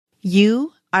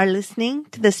You are listening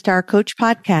to the Star Coach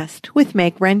Podcast with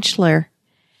Meg Rentschler,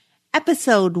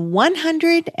 episode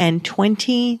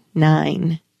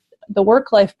 129. The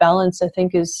work-life balance, I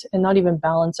think, is, and not even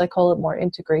balance, I call it more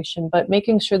integration, but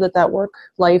making sure that that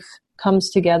work-life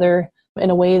comes together in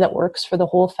a way that works for the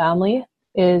whole family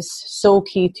is so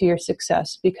key to your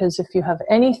success. Because if you have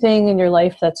anything in your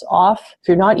life that's off, if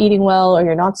you're not eating well, or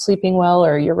you're not sleeping well,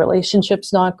 or your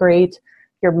relationship's not great,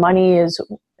 your money is,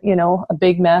 a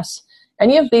big mess,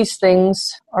 any of these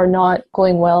things are not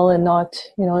going well and not,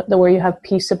 the way you have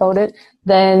peace about it,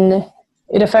 then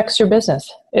it affects your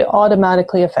business. It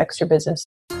automatically affects your business.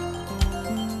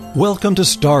 Welcome to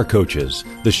Star Coaches,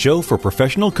 the show for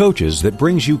professional coaches that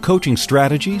brings you coaching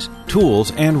strategies,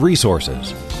 tools, and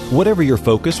resources. Whatever your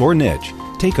focus or niche,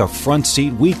 take a front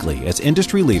seat weekly as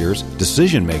industry leaders,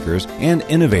 decision makers, and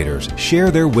innovators share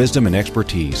their wisdom and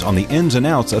expertise on the ins and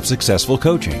outs of successful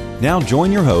coaching. Now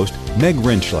join your host, Meg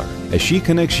Rentschler, as she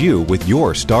connects you with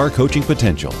your star coaching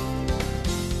potential.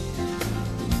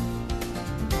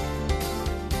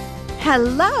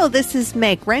 Hello, this is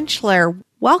Meg Rentschler,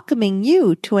 welcoming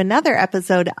you to another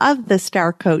episode of the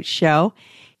Star Coach Show.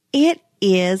 It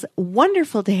is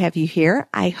wonderful to have you here.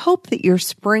 I hope that your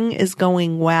spring is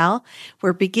going well.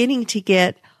 We're beginning to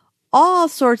get all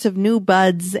sorts of new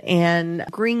buds and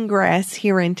green grass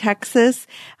here in Texas.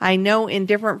 I know in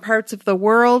different parts of the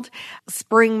world,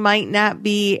 spring might not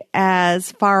be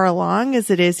as far along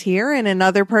as it is here. And in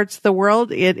other parts of the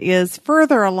world, it is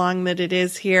further along than it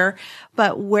is here.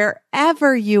 But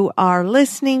wherever you are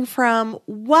listening from,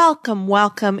 welcome,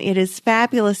 welcome. It is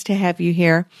fabulous to have you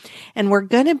here. And we're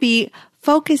going to be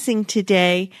focusing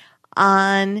today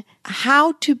on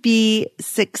how to be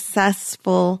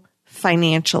successful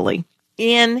financially.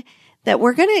 In that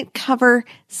we're going to cover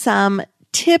some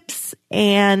tips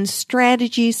and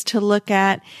strategies to look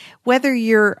at whether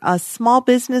you're a small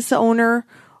business owner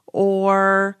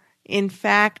or in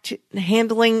fact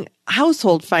handling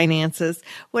household finances.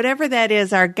 Whatever that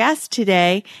is, our guest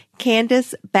today,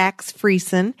 Candace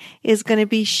Bax-Friesen, is going to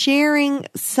be sharing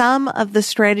some of the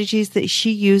strategies that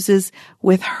she uses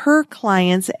with her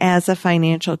clients as a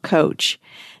financial coach.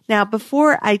 Now,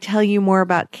 before I tell you more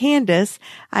about Candace,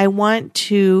 I want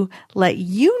to let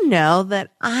you know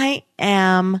that I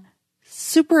am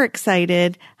super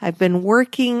excited. I've been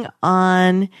working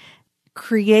on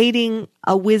creating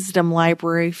a wisdom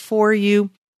library for you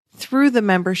through the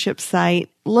membership site,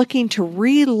 looking to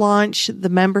relaunch the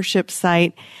membership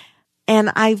site.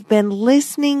 And I've been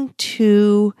listening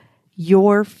to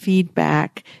your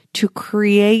feedback to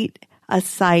create a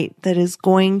site that is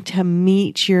going to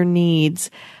meet your needs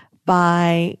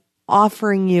by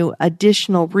offering you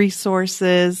additional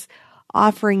resources,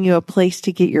 offering you a place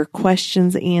to get your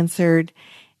questions answered,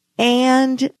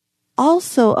 and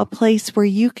also a place where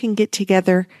you can get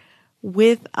together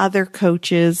with other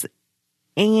coaches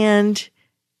and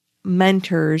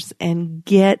mentors and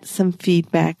get some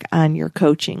feedback on your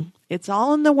coaching. It's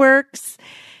all in the works.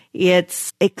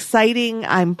 It's exciting.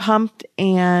 I'm pumped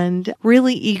and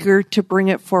really eager to bring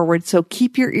it forward. So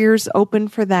keep your ears open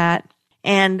for that.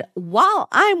 And while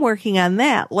I'm working on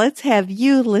that, let's have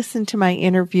you listen to my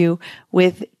interview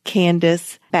with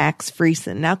Candace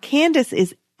Bax-Friesen. Now, Candace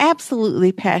is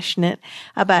absolutely passionate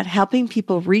about helping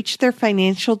people reach their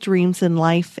financial dreams in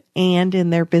life and in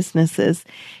their businesses.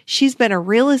 She's been a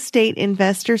real estate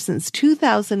investor since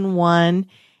 2001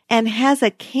 and has a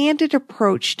candid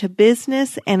approach to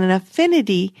business and an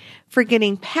affinity for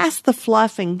getting past the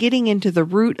fluff and getting into the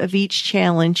root of each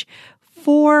challenge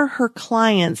for her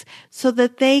clients so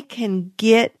that they can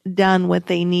get done what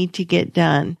they need to get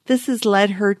done. This has led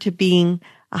her to being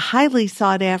a highly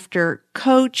sought after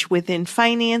coach within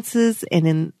finances and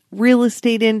in real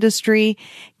estate industry.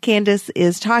 Candace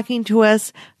is talking to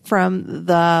us from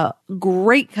the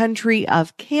great country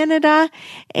of Canada,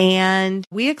 and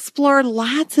we explore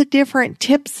lots of different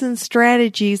tips and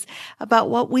strategies about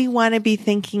what we want to be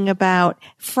thinking about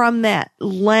from that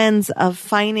lens of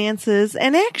finances.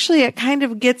 And actually, it kind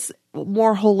of gets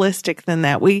more holistic than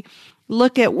that. We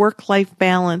look at work-life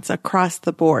balance across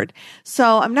the board.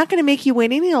 So I'm not going to make you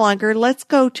wait any longer. Let's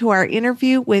go to our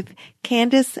interview with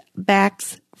Candace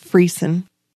Bax-Friesen.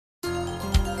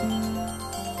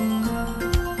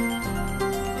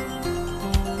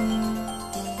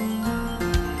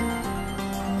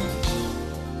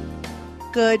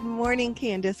 Good morning,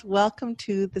 Candace. Welcome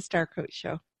to the Star Coach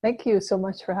Show. Thank you so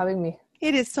much for having me.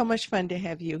 It is so much fun to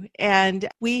have you. And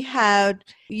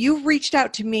you reached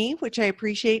out to me, which I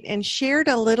appreciate, and shared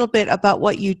a little bit about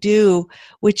what you do,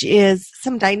 which is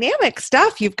some dynamic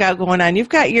stuff you've got going on. You've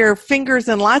got your fingers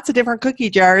in lots of different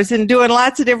cookie jars and doing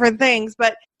lots of different things.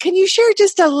 But can you share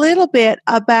just a little bit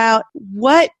about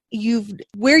where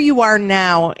you are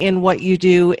now in what you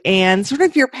do and sort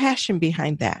of your passion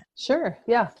behind that? Sure.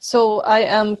 Yeah. So I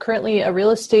am currently a real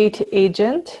estate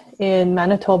agent in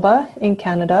Manitoba in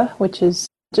Canada, which is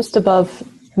just above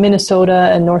Minnesota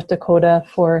and North Dakota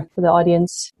for the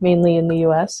audience, mainly in the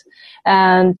US,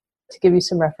 and to give you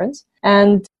some reference.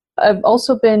 And I've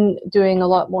also been doing a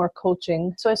lot more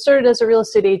coaching. So I started as a real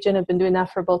estate agent. I've been doing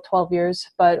that for about 12 years.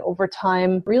 But over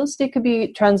time, real estate could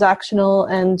be transactional.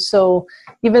 And so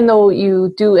even though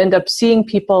you do end up seeing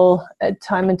people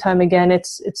time and time again,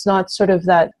 it's not sort of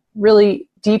that really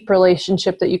deep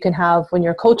relationship that you can have when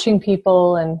you're coaching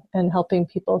people and helping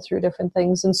people through different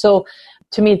things. And so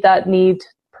to meet that need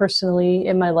personally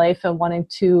in my life and wanting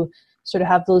to sort of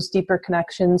have those deeper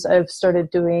connections, I've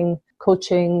started doing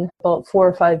coaching about 4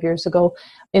 or 5 years ago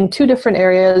in 2 different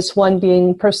areas, one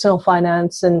being personal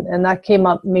finance. And that came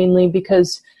up mainly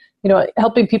because,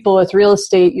 helping people with real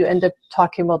estate, you end up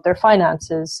talking about their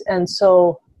finances. And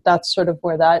so that's sort of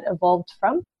where that evolved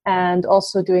from. And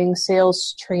also doing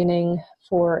sales training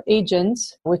for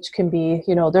agents, which can be,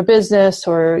 their business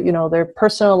or, their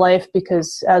personal life,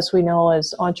 because as we know,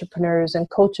 as entrepreneurs and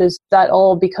coaches, that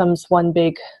all becomes one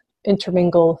big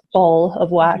intermingle ball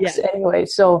of wax anyway.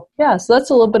 So so that's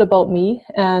a little bit about me.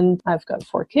 And I've got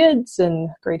 4 kids and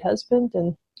a great husband,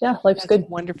 and life's good.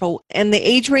 Wonderful. And the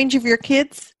age range of your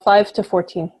kids? 5 to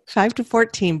 14. 5 to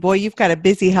 14. Boy, you've got a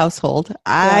busy household.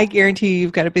 I guarantee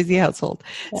you've got a busy household.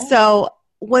 Yeah. So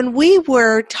when we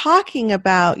were talking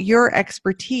about your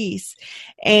expertise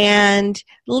and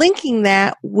linking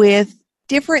that with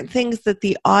different things that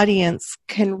the audience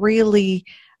can really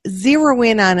zero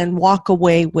in on and walk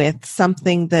away with,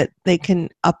 something that they can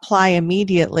apply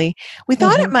immediately, we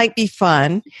thought it might be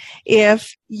fun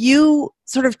if you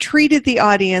sort of treated the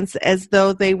audience as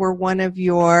though they were one of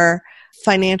your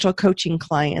financial coaching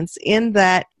clients, in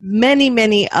that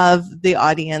many of the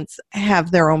audience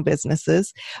have their own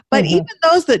businesses. But even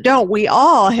those that don't, we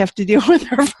all have to deal with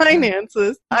our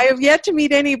finances. I have yet to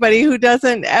meet anybody who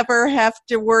doesn't ever have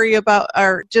to worry about,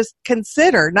 or just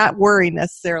consider, not worry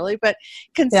necessarily, but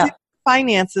consider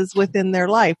finances within their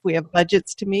life. We have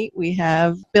budgets to meet. We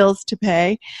have bills to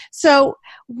pay. So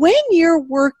when you're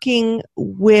working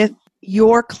with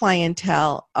your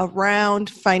clientele around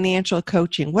financial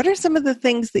coaching, what are some of the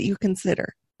things that you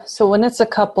consider? So when it's a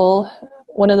couple,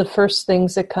 one of the first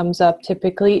things that comes up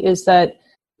typically is that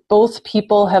both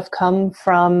people have come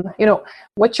from,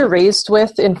 what you're raised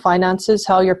with in finances,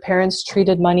 how your parents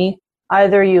treated money.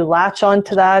 Either you latch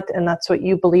onto that and that's what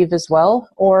you believe as well,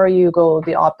 or you go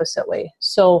the opposite way.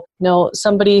 So,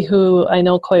 somebody who I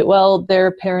know quite well, their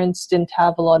parents didn't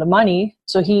have a lot of money.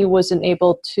 So he wasn't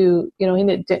able to, he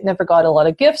never got a lot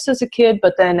of gifts as a kid,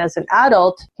 but then as an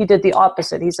adult, he did the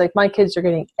opposite. He's like, my kids are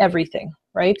getting everything,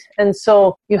 right? And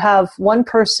so you have one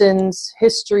person's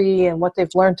history and what they've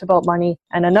learned about money,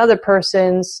 and another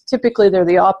person's, typically they're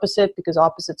the opposite because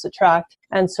opposites attract.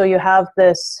 And so you have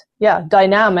this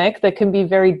dynamic that can be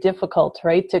very difficult,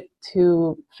 right?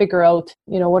 To figure out,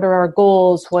 what are our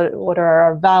goals, what are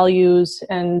our values,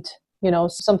 and,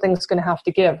 something's going to have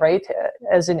to give, right?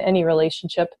 As in any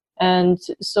relationship. And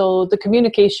so the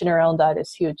communication around that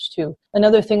is huge too.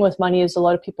 Another thing with money is a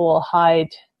lot of people will hide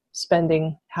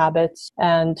spending habits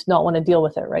and not want to deal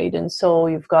with it, right? And so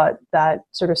you've got that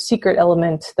sort of secret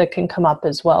element that can come up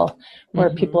as well, where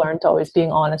people aren't always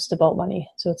being honest about money.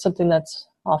 So it's something that's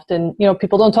often,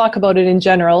 people don't talk about it in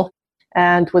general,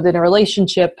 and within a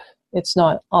relationship, it's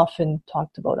not often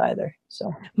talked about either.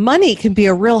 So money can be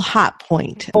a real hot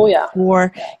point. Oh yeah.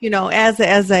 Or,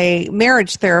 as a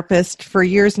marriage therapist for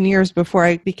years and years before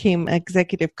I became an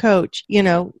executive coach,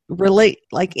 relate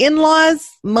like in-laws,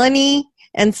 money,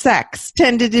 and sex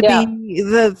tended to be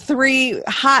the 3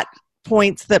 hot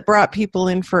points that brought people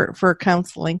in for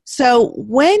counseling. So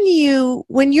when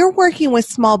you're working with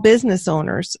small business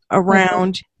owners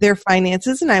around their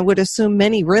finances, and I would assume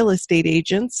many real estate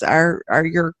agents are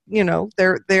your,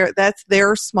 that's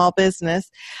their small business.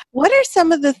 What are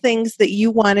some of the things that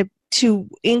you want to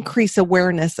increase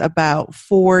awareness about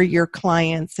for your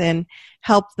clients and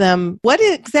help them? What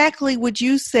exactly would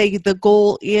you say the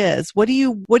goal is? What do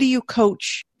you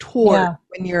coach toward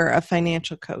when you're a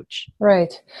financial coach?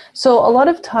 Right. So a lot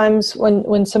of times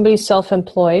when somebody's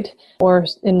self-employed or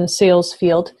in the sales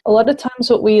field, a lot of times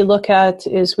what we look at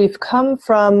is we've come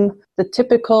from the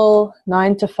typical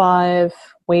 9 to 5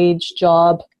 wage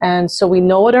job. And so we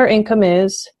know what our income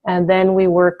is, and then we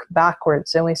work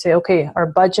backwards and we say, okay, our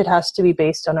budget has to be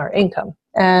based on our income.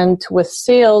 And with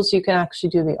sales, you can actually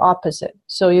do the opposite.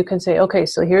 So you can say, okay,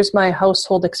 so here's my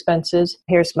household expenses,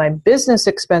 here's my business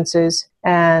expenses,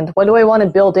 and what do I want to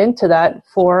build into that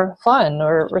for fun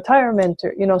or retirement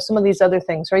or, some of these other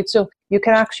things, right? So you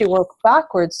can actually work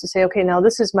backwards to say, okay, now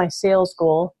this is my sales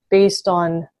goal based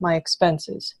on my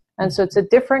expenses. And so it's a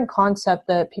different concept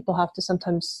that people have to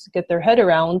sometimes get their head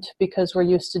around because we're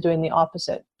used to doing the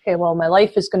opposite. Okay, well, my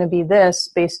life is going to be this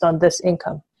based on this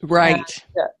income. Right.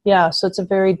 Yeah. So it's a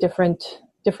very different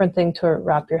thing to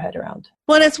wrap your head around.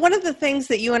 Well, and it's one of the things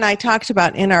that you and I talked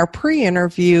about in our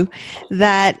pre-interview,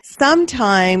 that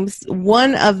sometimes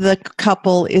one of the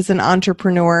couple is an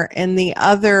entrepreneur and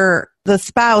the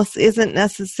spouse isn't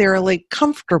necessarily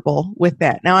comfortable with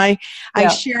that. Now, I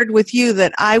shared with you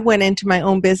that I went into my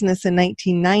own business in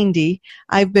 1990.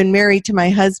 I've been married to my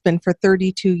husband for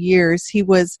 32 years. He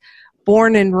was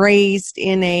born and raised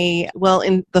in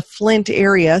the Flint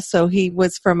area. So he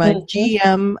was from a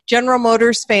GM, General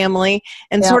Motors family,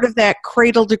 and sort of that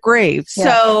cradle to grave. Yeah.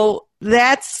 So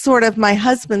that's sort of my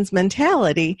husband's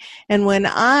mentality. And when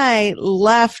I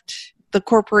left the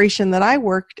corporation that I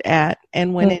worked at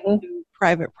and went into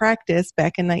private practice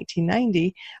back in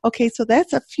 1990, okay, so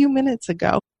that's a few minutes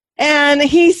ago. And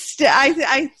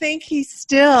I think he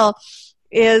still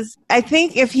is, I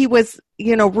think if he was,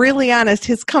 really honest,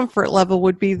 his comfort level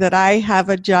would be that I have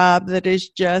a job that is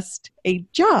just a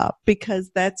job, because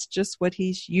that's just what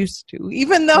he's used to,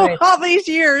 even though all these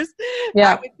years,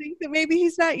 I would think that maybe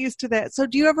he's not used to that. So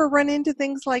do you ever run into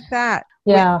things like that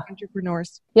with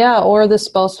entrepreneurs? Yeah, or the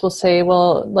spouse will say,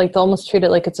 well, like they'll almost treat it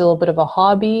like it's a little bit of a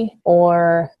hobby,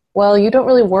 or well, you don't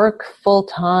really work full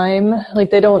time. Like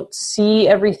they don't see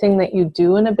everything that you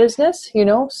do in a business,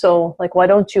 So like, why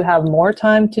don't you have more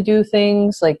time to do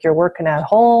things? Like you're working at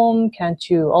home. Can't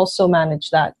you also manage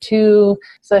that too?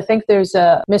 So I think there's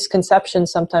a misconception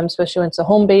sometimes, especially when it's a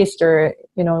home-based or,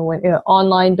 when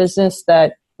online business,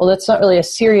 that, well, that's not really a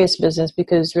serious business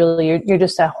because really you're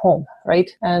just at home, right?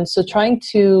 And so trying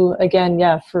to, again,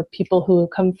 for people who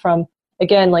come from,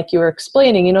 again, like you were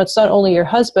explaining, it's not only your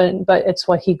husband, but it's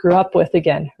what he grew up with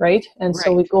again, right? And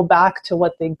so we go back to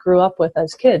what they grew up with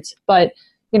as kids. But,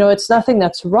 it's nothing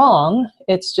that's wrong.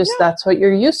 It's just that's what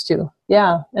you're used to.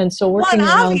 Yeah. And so working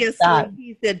around that.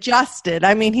 He's adjusted.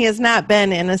 I mean, he has not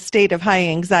been in a state of high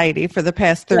anxiety for the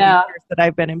past 30 years that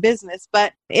I've been in business.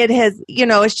 But it has,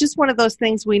 it's just one of those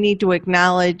things we need to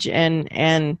acknowledge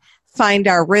and find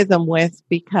our rhythm with,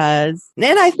 and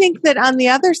I think that on the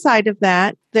other side of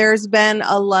that, there's been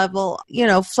a level,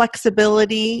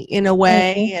 flexibility in a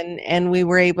way, and we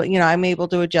were able, I'm able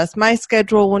to adjust my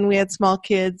schedule when we had small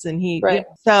kids, and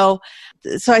so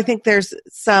I think there's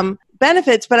some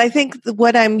benefits, but I think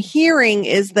what I'm hearing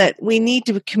is that we need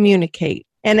to communicate.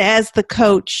 And as the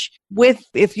coach,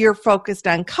 if you're focused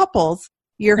on couples,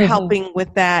 you're helping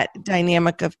with that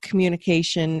dynamic of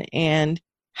communication and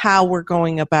how we're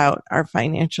going about our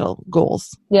financial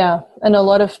goals. Yeah. And a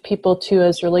lot of people too,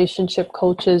 as relationship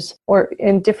coaches or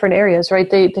in different areas, right?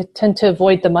 They tend to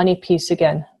avoid the money piece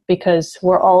again because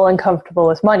we're all uncomfortable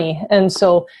with money. And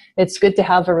so it's good to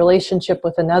have a relationship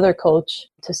with another coach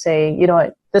to say,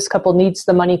 this couple needs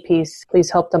the money piece. Please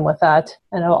help them with that.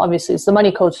 And obviously it's the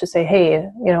money coach to say, hey,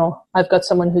 I've got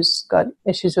someone who's got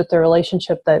issues with their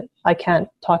relationship that I can't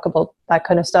talk about that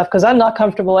kind of stuff because I'm not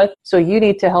comfortable with. So you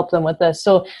need to help them with this.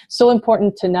 So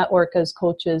important to network as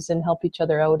coaches and help each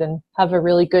other out and have a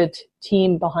really good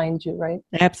team behind you, right?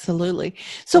 Absolutely.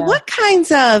 So what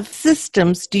kinds of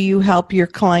systems do you help your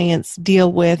clients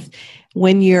deal with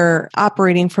when you're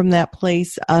operating from that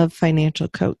place of financial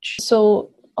coach? So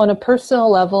on a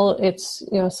personal level, it's,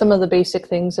 some of the basic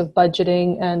things of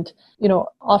budgeting and,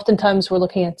 oftentimes we're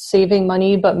looking at saving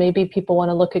money, but maybe people want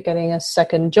to look at getting a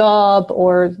second job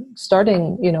or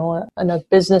starting, a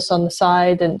business on the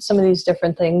side and some of these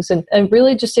different things and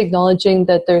really just acknowledging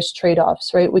that there's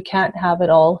trade-offs, right? We can't have it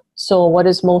all. So what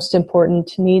is most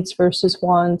important, needs versus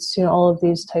wants, all of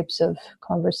these types of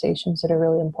conversations that are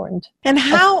really important. And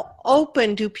how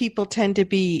open do people tend to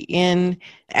be in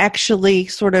actually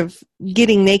sort of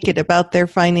getting naked about their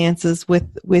finances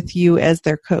with you as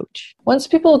their coach? Once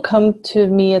people come to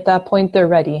me at that point, they're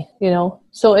ready,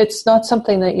 So it's not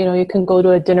something that, you can go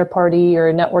to a dinner party or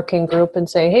a networking group and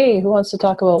say, hey, who wants to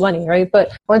talk about money, right?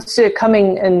 But once you're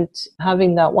coming and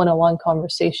having that one-on-one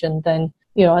conversation, then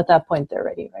at that point they're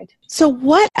ready, right? So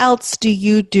what else do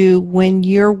you do when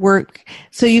your work,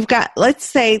 so you've got, let's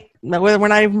say, we're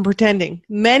not even pretending,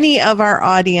 many of our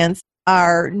audience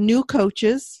are new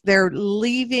coaches. They're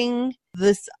leaving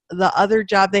the other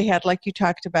job they had, like you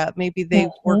talked about. Maybe they've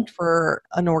worked for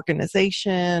an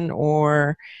organization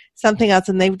or something else,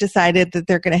 and they've decided that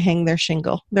they're going to hang their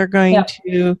shingle. They're going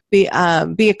to be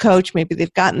a coach. Maybe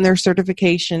they've gotten their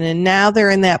certification, and now they're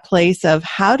in that place of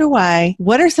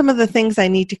what are some of the things I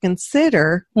need to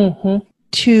consider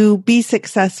to be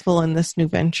successful in this new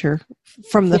venture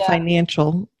from the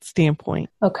financial standpoint?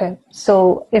 Okay.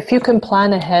 So if you can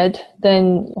plan ahead,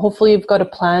 then hopefully you've got a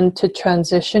plan to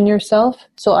transition yourself.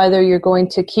 So either you're going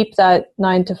to keep that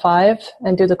 9 to 5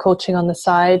 and do the coaching on the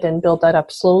side and build that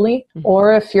up slowly.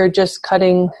 Or if you're just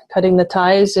cutting the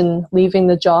ties and leaving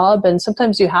the job, and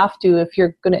sometimes you have to if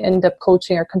you're going to end up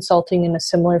coaching or consulting in a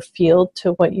similar field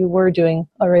to what you were doing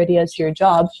already as your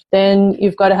job, then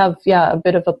you've got to have, a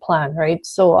bit of a plan, right?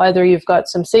 So either you've got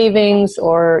some savings,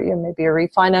 or maybe you're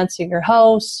refinancing your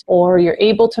house, or you're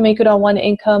able to make it on one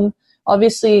income.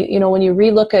 Obviously, when you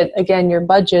relook at, again, your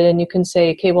budget, and you can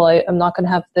say, okay, well, I'm not going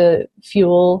to have the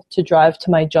fuel to drive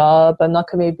to my job. I'm not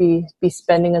going to be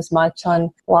spending as much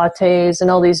on lattes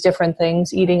and all these different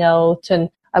things, eating out, and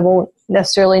I won't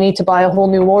necessarily need to buy a whole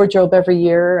new wardrobe every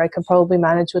year. I could probably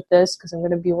manage with this because I'm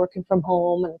going to be working from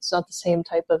home and it's not the same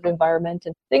type of environment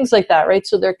and things like that, right?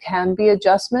 So there can be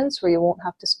adjustments where you won't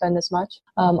have to spend as much.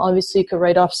 Obviously, you could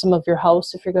write off some of your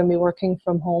house if you're going to be working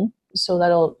from home. So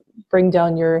that'll bring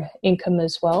down your income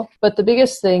as well. But the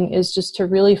biggest thing is just to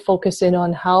really focus in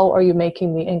on how are you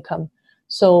making the income.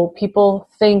 So people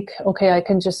think, okay, I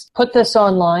can just put this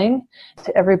online,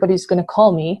 everybody's going to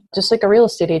call me, just like a real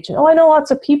estate agent. Oh, I know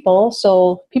lots of people,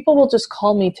 so people will just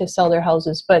call me to sell their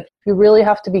houses. But you really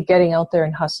have to be getting out there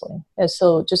and hustling. And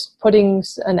so just putting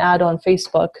an ad on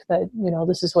Facebook that,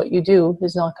 this is what you do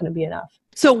is not going to be enough.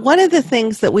 So one of the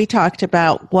things that we talked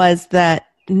about was that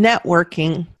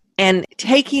networking and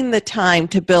taking the time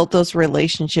to build those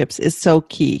relationships is so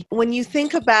key. When you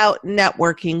think about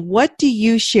networking, what do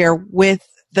you share with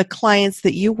the clients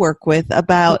that you work with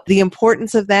about the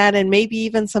importance of that, and maybe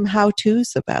even some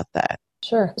how-tos about that?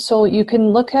 Sure. So you can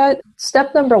look at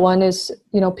step number 1 is,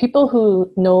 people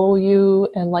who know you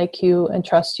and like you and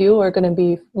trust you are going to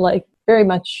be like very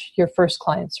much your first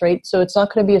clients, right? So it's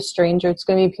not going to be a stranger. It's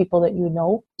going to be people that you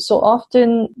know. So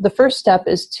often the first step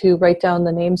is to write down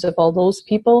the names of all those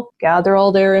people, gather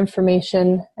all their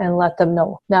information, and let them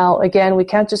know. Now, again, we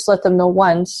can't just let them know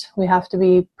once. We have to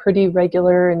be pretty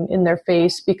regular and in their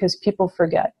face because people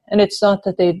forget. And it's not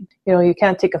that they, you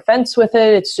can't take offense with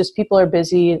it. It's just people are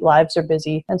busy, lives are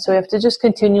busy. And so we have to just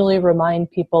continually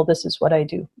remind people, this is what I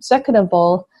do. Second of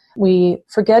all, we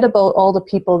forget about all the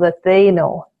people that they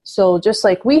know. So just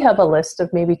like we have a list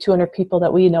of maybe 200 people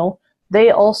that we know, they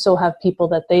also have people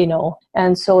that they know.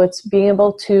 And so it's being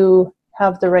able to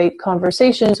have the right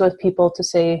conversations with people to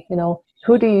say,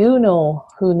 who do you know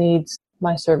who needs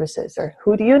my services? Or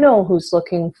who do you know who's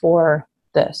looking for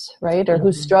this, right? Or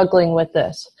who's struggling with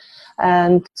this?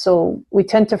 And so we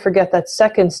tend to forget that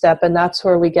second step, and that's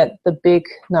where we get the big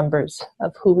numbers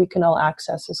of who we can all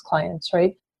access as clients,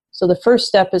 right? So the first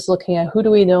step is looking at who do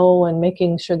we know and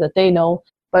making sure that they know,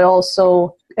 but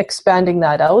also expanding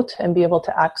that out and be able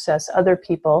to access other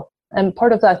people. And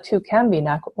part of that too can be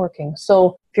networking.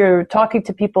 So if you're talking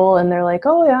to people and they're like,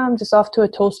 oh yeah, I'm just off to a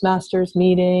Toastmasters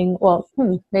meeting. Well,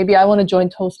 maybe I want to join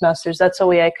Toastmasters. That's a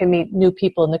way I can meet new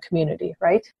people in the community,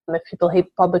 right? And if people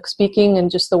hate public speaking and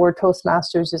just the word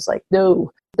Toastmasters is like,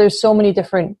 no. There's so many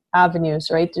different avenues,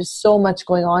 right? There's so much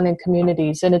going on in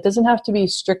communities, and it doesn't have to be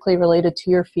strictly related to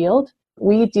your field.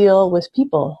 We deal with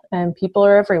people, and people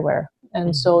are everywhere.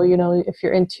 And so, if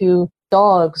you're into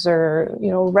dogs or,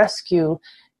 rescue,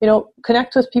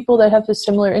 connect with people that have a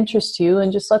similar interest to you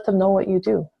and just let them know what you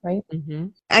do, right? Mm-hmm.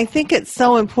 I think it's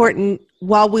so important.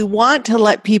 While we want to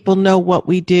let people know what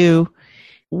we do,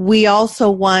 we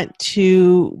also want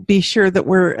to be sure that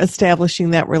we're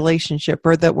establishing that relationship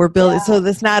or that we're building. Yeah. So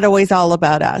that's not always all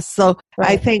about us. So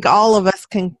right. I think all of us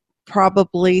can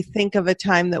probably think of a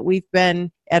time that we've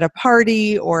been at a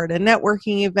party or at a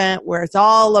networking event where it's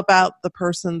all about the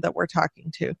person that we're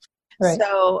talking to. Right.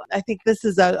 So I think this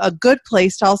is a good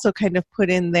place to also kind of put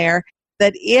in there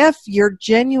that if you're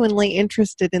genuinely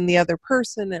interested in the other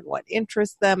person and what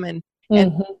interests them and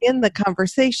in the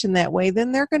conversation that way,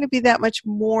 then they're going to be that much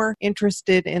more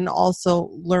interested in also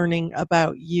learning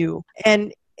about you.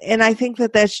 And And I think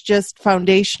that that's just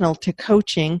foundational to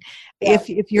coaching. Yeah.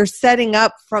 If you're setting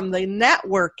up from the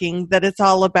networking that it's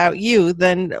all about you,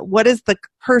 then what is the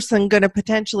person going to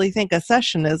potentially think a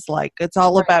session is like? It's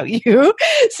all about you.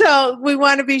 So we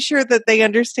want to be sure that they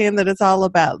understand that it's all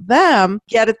about them.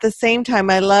 Yet at the same time,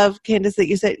 I love, Candace, that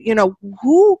you said,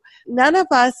 none of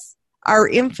us are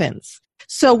infants.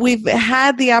 So we've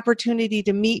had the opportunity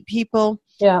to meet people.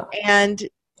 Yeah. And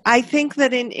I think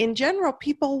that in general,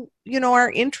 people,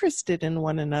 are interested in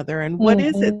one another and what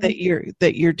is it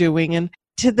that you're doing. And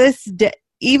to this day,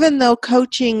 even though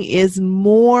coaching is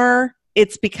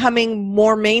it's becoming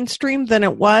more mainstream than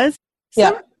it was.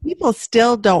 Some people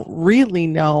still don't really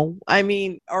know. I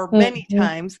mean, or many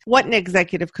times, what an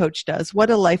executive coach does, what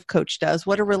a life coach does,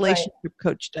 what a relationship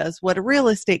coach does, what a real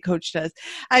estate coach does.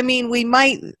 I mean, we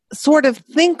might sort of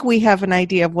think we have an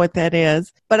idea of what that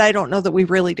is, but I don't know that we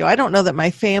really do. I don't know that my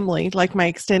family, like my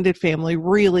extended family,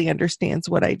 really understands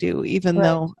what I do, even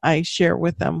though I share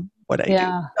with them what I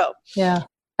do. So. Yeah.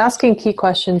 Asking key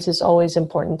questions is always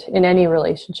important in any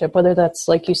relationship, whether that's,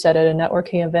 like you said, at a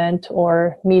networking event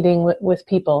or meeting with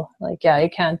people.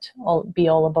 It can't be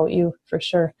all about you, for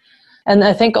sure. And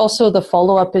I think also the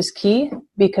follow-up is key,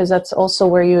 because that's also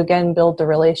where you, again, build the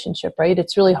relationship, right?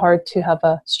 It's really hard to have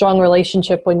a strong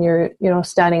relationship when you're,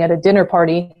 standing at a dinner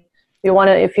party. You want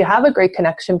to, if you have a great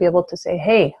connection, be able to say,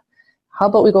 hey, how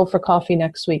about we go for coffee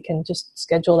next week, and just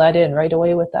schedule that in right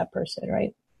away with that person,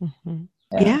 right? Mm-hmm.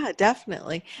 Yeah,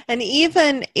 definitely. And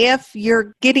even if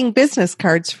you're getting business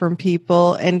cards from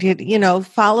people and,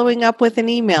 following up with an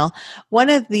email, one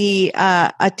of the,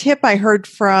 a tip I heard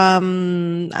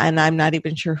from, and I'm not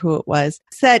even sure who it was,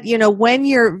 said, when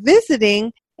you're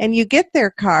visiting and you get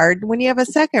their card, when you have a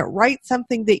second, write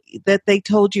something that they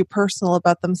told you personal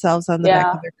about themselves on the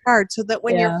back of their card, so that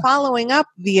when you're following up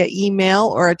via email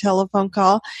or a telephone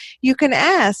call, you can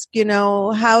ask,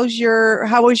 how was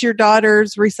your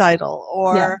daughter's recital,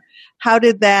 or how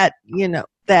did that,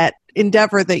 that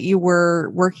endeavor that you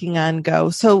were working on go?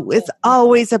 So it's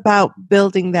always about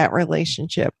building that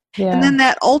relationship. Yeah. And then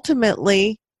that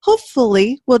ultimately,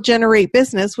 hopefully, will generate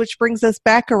business, which brings us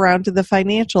back around to the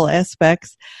financial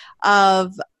aspects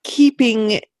of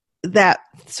keeping that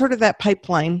sort of that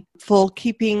pipeline full,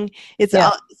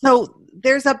 so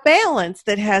there's a balance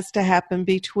that has to happen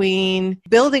between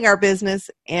building our business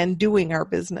and doing our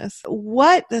business.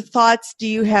 What thoughts do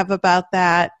you have about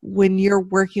that when you're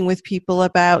working with people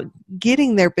about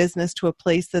getting their business to a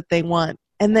place that they want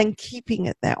and then keeping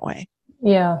it that way?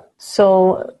 Yeah.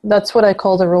 So that's what I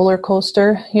call the roller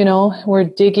coaster. We're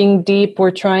digging deep.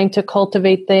 We're trying to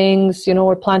cultivate things,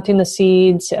 we're planting the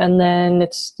seeds, and then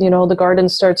it's, the garden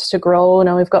starts to grow.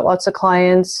 Now we've got lots of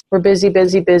clients. We're busy.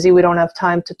 We don't have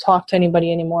time to talk to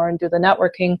anybody anymore and do the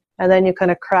networking. And then you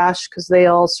kind of crash because they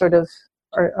all sort of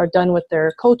are done with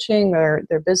their coaching or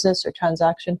their business or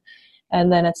transaction.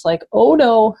 And then it's like, oh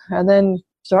no. And then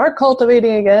start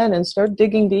cultivating again and start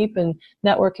digging deep and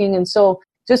networking. And so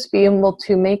just be able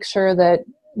to make sure that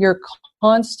you're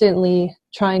constantly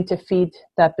trying to feed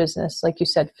that business, like you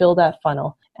said, fill that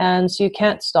funnel. And so you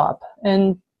can't stop.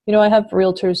 And, I have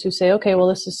realtors who say, okay, well,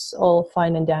 this is all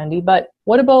fine and dandy, but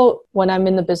what about when I'm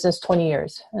in the business 20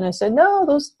 years? And I said, no,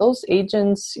 those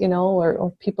agents,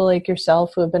 or people like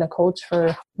yourself who have been a coach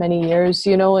for many years,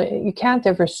 you can't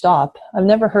ever stop. I've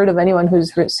never heard of anyone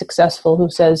who's successful who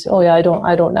says, oh yeah, I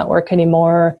don't network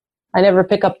anymore. I never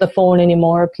pick up the phone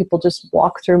anymore. People just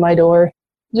walk through my door.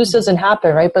 It just doesn't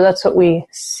happen, right? But that's what we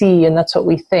see and that's what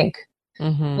we think.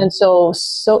 Mm-hmm. And so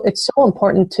it's so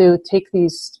important to take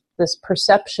this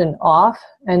perception off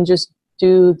and just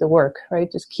do the work,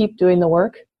 right? Just keep doing the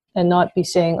work and not be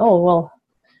saying, oh, well,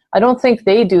 I don't think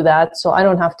they do that, so I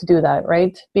don't have to do that,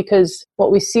 right? Because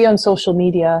what we see on social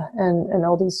media and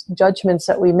all these judgments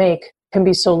that we make can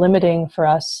be so limiting for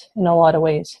us in a lot of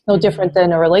ways. No different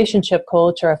than a relationship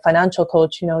coach or a financial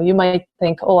coach. You might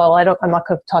think, oh, well, I'm not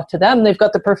going to talk to them. They've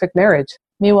got the perfect marriage.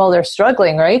 Meanwhile, they're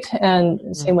struggling, right?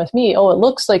 And same with me. Oh, it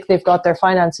looks like they've got their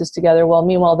finances together. Well,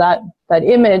 meanwhile, that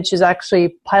image is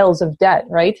actually piles of debt,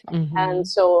 right? Mm-hmm. And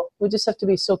so we just have to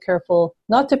be so careful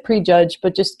not to prejudge,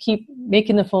 but just keep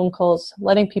making the phone calls,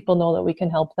 letting people know that we can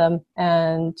help them.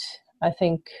 And I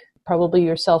think probably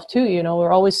yourself too,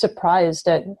 we're always surprised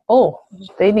that, oh,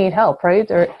 they need help, right?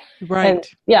 Right.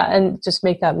 And just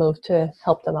make that move to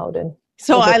help them out. And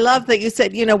so I love that you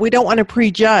said, we don't want to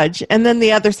prejudge. And then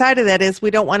the other side of that is we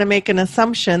don't want to make an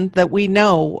assumption that we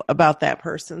know about that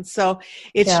person. So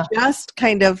it's just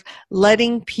kind of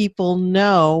letting people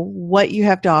know what you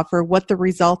have to offer, what the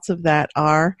results of that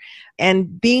are,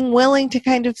 and being willing to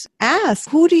kind of ask,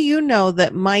 who do you know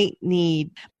that might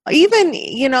need? even,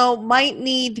 might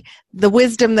need the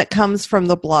wisdom that comes from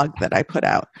the blog that I put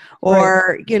out.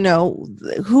 Or,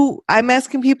 right. Who I'm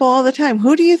asking people all the time,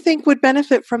 who do you think would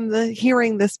benefit from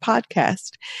hearing this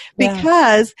podcast?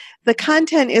 Because the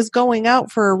content is going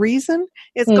out for a reason.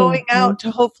 It's going out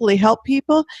to hopefully help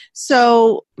people.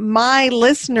 So my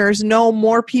listeners know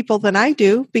more people than I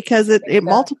do because it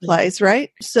multiplies, right?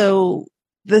 So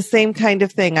the same kind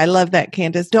of thing. I love that,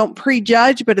 Candace. Don't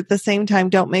prejudge, but at the same time,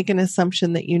 don't make an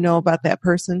assumption that you know about that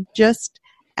person. Just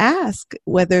ask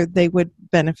whether they would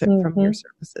benefit from your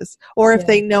services, or if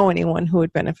they know anyone who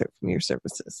would benefit from your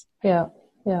services. Yeah.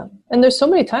 And there's so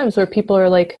many times where people are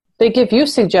like, they give you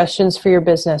suggestions for your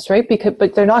business, right?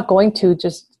 But they're not going to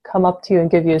just come up to you and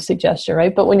give you a suggestion,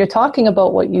 right? But when you're talking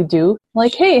about what you do,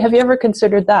 like, hey, have you ever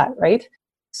considered that, right?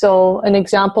 So an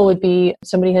example would be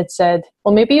somebody had said,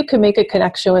 well, maybe you could make a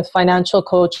connection with financial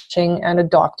coaching and a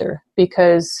doctor,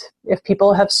 because if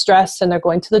people have stress and they're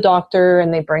going to the doctor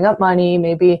and they bring up money,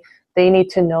 maybe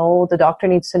the doctor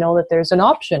needs to know that there's an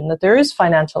option, that there is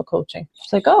financial coaching.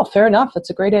 It's like, oh, fair enough. That's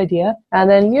a great idea. And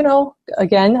then,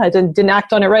 again, I didn't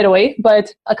act on it right away,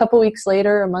 but a couple of weeks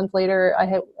later, a month later,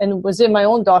 was in my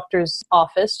own doctor's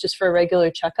office just for a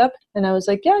regular checkup. And I was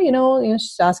like,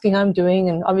 she's asking how I'm doing.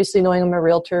 And obviously knowing I'm a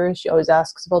realtor, she always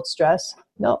asks about stress.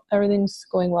 No, everything's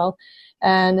going well.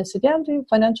 And I said, I'm doing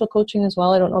financial coaching as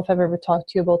well. I don't know if I've ever talked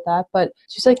to you about that. But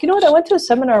she's like, I went to a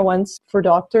seminar once for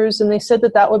doctors, and they said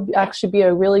that would actually be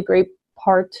a really great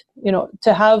part,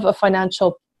 to have a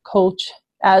financial coach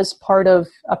as part of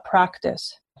a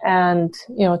practice. And,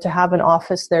 to have an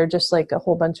office there, just like a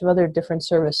whole bunch of other different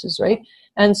services, right?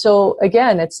 And so,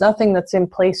 again, it's nothing that's in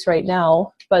place right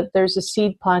now, but there's a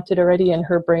seed planted already in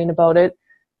her brain about it.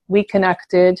 We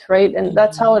connected, right? And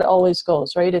that's how it always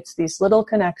goes, right? It's these little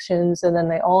connections, and then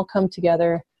they all come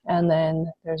together, and then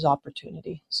there's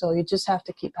opportunity. So you just have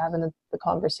to keep having the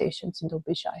conversations, and don't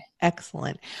be shy.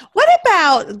 Excellent. What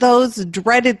about those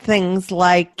dreaded things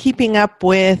like keeping up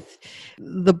with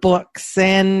the books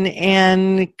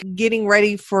and getting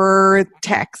ready for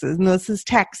taxes? And this is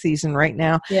tax season right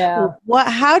now. Yeah.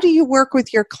 How do you work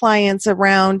with your clients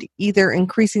around either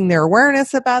increasing their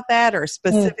awareness about that or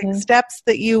specific steps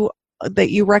that you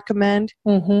recommend?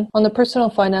 On the personal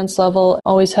finance level,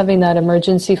 always having that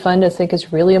emergency fund, I think,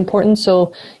 is really important.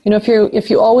 So, if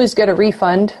you always get a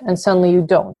refund and suddenly you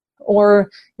don't, or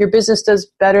your business does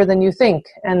better than you think,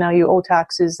 and now you owe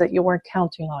taxes that you weren't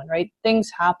counting on, right? Things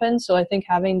happen. So I think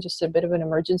having just a bit of an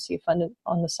emergency fund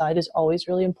on the side is always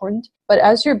really important. But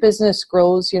as your business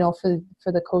grows,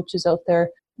 for the coaches out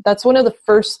there, that's one of the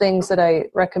first things that I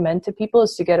recommend to people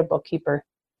is to get a bookkeeper.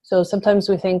 So sometimes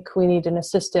we think we need an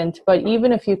assistant, but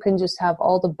even if you can just have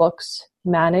all the books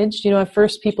managed, at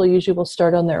first people usually will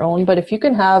start on their own, but if you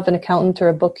can have an accountant or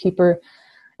a bookkeeper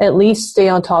at least stay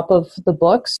on top of the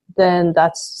books, then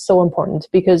that's so important,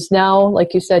 because now,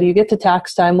 like you said, you get to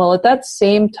tax time. Well, at that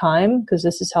same time, because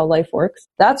this is how life works,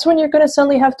 that's when you're going to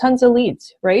suddenly have tons of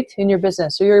leads, right, in your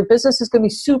business. So your business is going to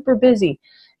be super busy.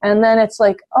 And then it's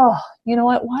like, oh, you know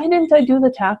what? Why didn't I do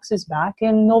the taxes back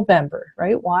in November,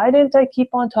 right? Why didn't I keep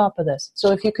on top of this?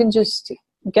 So if you can just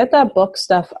get that book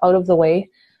stuff out of the way.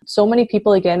 So many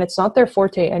people, again, it's not their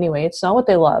forte anyway. It's not what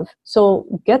they love. So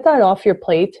get that off your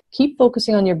plate. Keep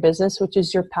focusing on your business, which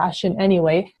is your passion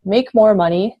anyway. Make more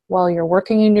money while you're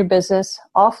working in your business.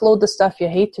 Offload the stuff you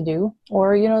hate to do.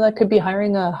 Or, that could be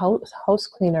hiring a house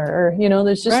cleaner. Or,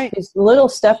 there's just these little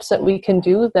steps that we can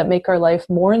do that make our life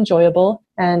more enjoyable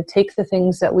and take the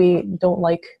things that we don't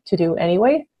like to do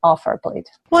anyway off our plate.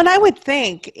 Well, and I would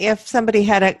think if somebody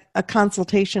had a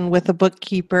consultation with a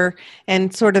bookkeeper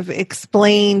and sort of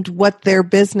explained what their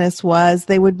business was,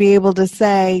 they would be able to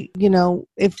say,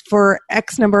 if for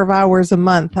X number of hours a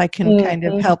month, I can kind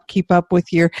of help keep up with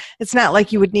it's not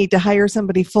like you would need to hire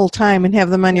somebody full time and have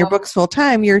them on your books full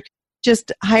time. You're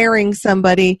just hiring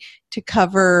somebody to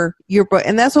cover your book.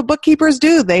 And that's what bookkeepers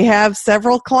do. They have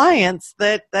several clients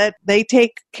that they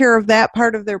take care of that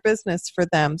part of their business for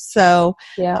them. So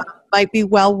might be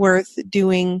well worth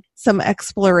doing some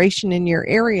exploration in your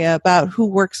area about who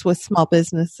works with small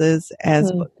businesses as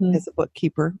a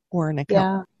bookkeeper or an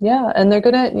accountant. Yeah. And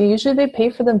usually they pay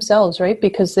for themselves, right?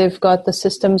 Because they've got the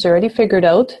systems already figured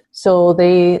out. So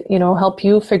they, help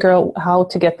you figure out how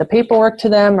to get the paperwork to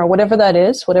them or whatever that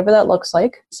is, whatever that looks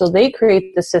like. So they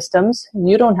create the systems.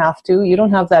 You don't have to. You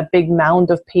don't have that big mound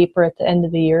of paper at the end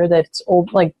of the year that's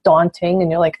daunting.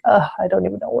 And you're like, I don't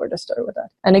even know where to start with that.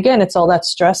 And again, it's all that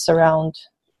stress around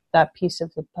that piece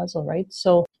of the puzzle, right?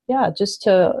 So yeah, just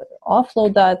to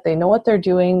offload that, they know what they're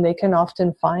doing. They can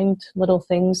often find little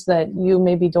things that you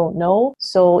maybe don't know.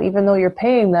 So even though you're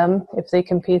paying them, if they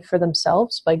can pay for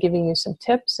themselves by giving you some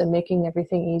tips and making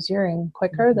everything easier and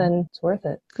quicker, then it's worth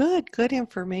it. Good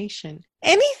information.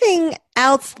 Anything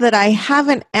else that I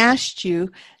haven't asked you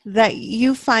that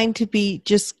you find to be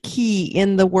just key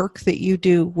in the work that you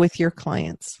do with your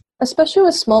clients? Especially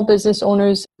with small business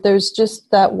owners, there's just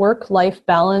that work-life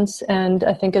balance. And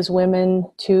I think as women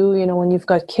too, when you've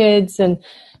got kids and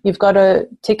you've got to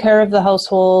take care of the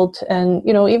household and,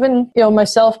 even,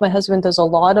 myself, my husband does a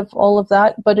lot of all of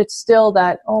that, but it's still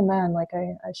that, oh man, like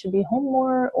I should be home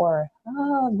more, or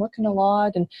I'm working a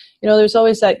lot. And, there's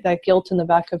always that guilt in the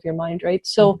back of your mind, right?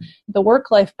 So the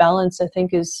work-life balance, I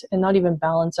think is, and not even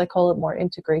balance, I call it more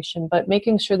integration, but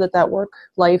making sure that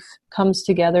work-life comes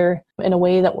together in a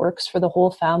way that works for the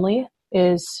whole family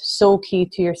is so key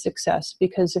to your success.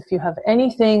 Because if you have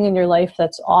anything in your life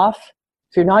that's off,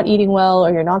 if you're not eating well,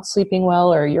 or you're not sleeping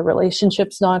well, or your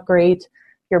relationship's not great,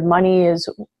 your money is,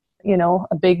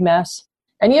 a big mess.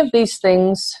 Any of these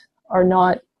things are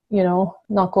not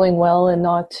going well and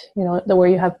not, the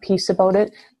way you have peace about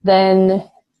it, then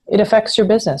it affects your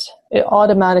business. It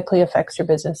automatically affects your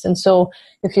business. And so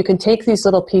if you can take these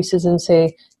little pieces and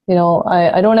say,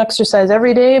 I don't exercise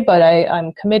every day, but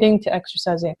I'm committing to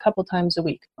exercising a couple times a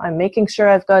week. I'm making sure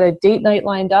I've got a date night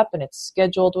lined up and it's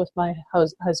scheduled with my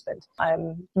husband.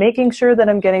 I'm making sure that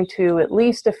I'm getting to at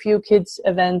least a few kids'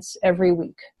 events every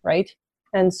week, right?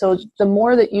 And so the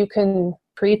more that you can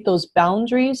create those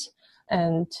boundaries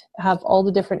and have all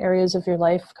the different areas of your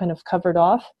life kind of covered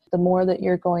off, the more that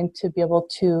you're going to be able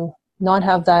to not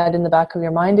have that in the back of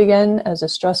your mind again as a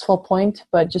stressful point,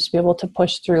 but just be able to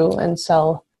push through and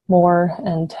sell more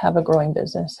and have a growing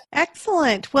business.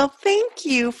 Excellent. Well, thank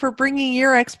you for bringing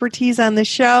your expertise on the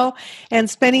show and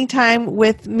spending time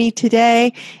with me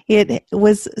today. It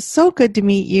was so good to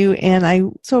meet you, and I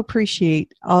so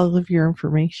appreciate all of your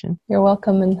information. You're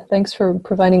welcome, and thanks for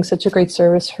providing such a great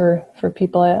service for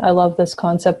people. I love this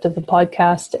concept of the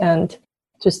podcast, and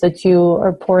just that you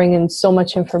are pouring in so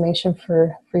much information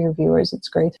for your viewers. It's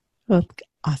great. Well,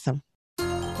 awesome.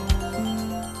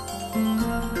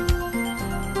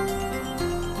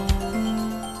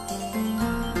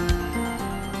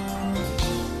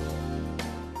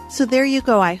 So there you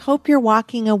go. I hope you're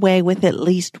walking away with at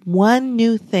least one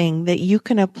new thing that you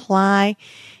can apply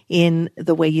in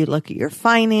the way you look at your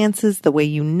finances, the way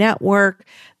you network,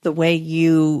 the way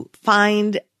you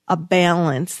find a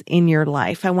balance in your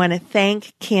life. I want to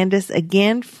thank Candace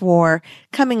again for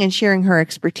coming and sharing her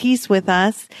expertise with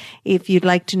us. If you'd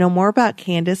like to know more about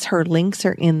Candace, her links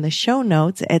are in the show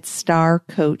notes at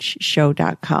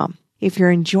starcoachshow.com. If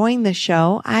you're enjoying the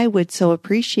show, I would so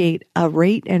appreciate a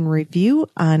rate and review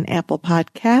on Apple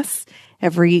Podcasts.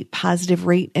 Every positive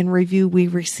rate and review we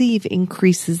receive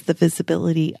increases the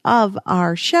visibility of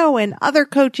our show, and other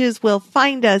coaches will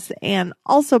find us and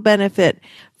also benefit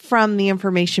from the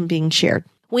information being shared.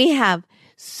 We have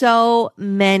so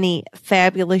many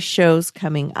fabulous shows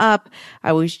coming up.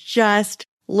 I was just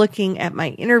looking at my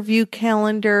interview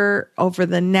calendar over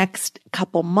the next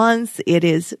couple months. It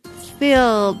is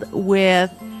filled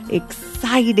with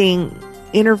exciting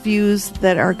interviews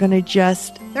that are going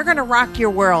to they're going to rock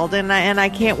your world. And I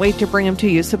can't wait to bring them to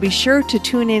you. So be sure to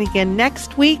tune in again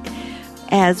next week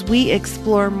as we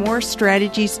explore more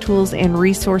strategies, tools, and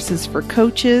resources for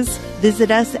coaches. Visit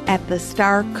us at the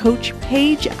Star Coach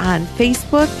page on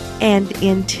Facebook. And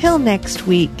until next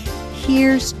week,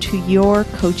 here's to your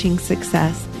coaching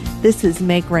success. This is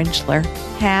Meg Rentschler.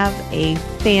 Have a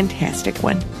fantastic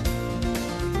one.